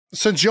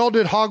Since y'all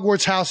did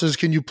Hogwarts houses,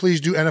 can you please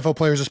do NFL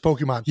players as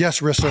Pokemon? Yes,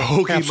 Rissa.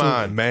 Pokemon,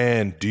 Absolutely.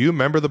 man. Do you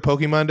remember the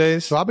Pokemon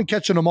days? So I've been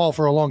catching them all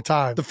for a long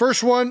time. The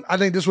first one, I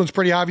think this one's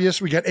pretty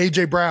obvious. We got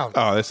A.J. Brown.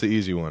 Oh, that's the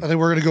easy one. I think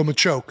we're going to go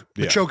Machoke.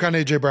 Yeah. Machoke on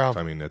A.J. Brown.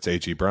 I mean, that's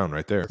A.G. Brown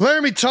right there.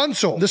 Laramie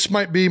Tunsil. This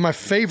might be my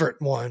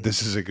favorite one.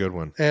 This is a good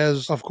one.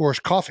 As, of course,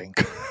 coughing.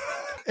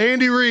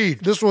 Andy Reid.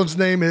 This one's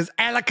name is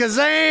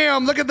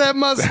Alakazam. Look at that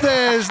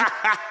mustache.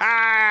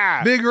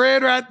 Big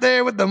red right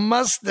there with the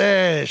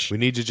mustache. We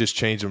need to just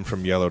change them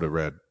from yellow to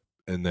red,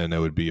 and then it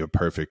would be a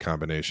perfect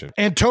combination.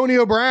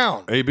 Antonio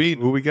Brown. AB,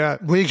 who we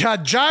got? We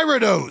got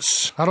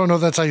Gyarados. I don't know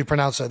if that's how you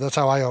pronounce it. That's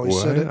how I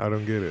always said it. I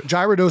don't get it.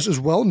 Gyarados is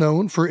well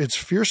known for its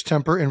fierce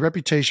temper and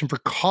reputation for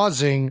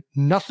causing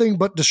nothing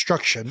but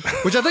destruction,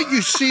 which I think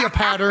you see a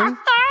pattern.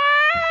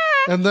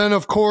 And then,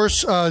 of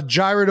course,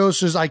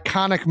 Gyarados'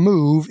 iconic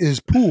move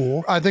is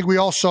pool. I think we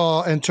all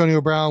saw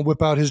Antonio Brown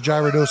whip out his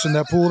Gyarados in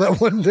that pool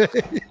that one day.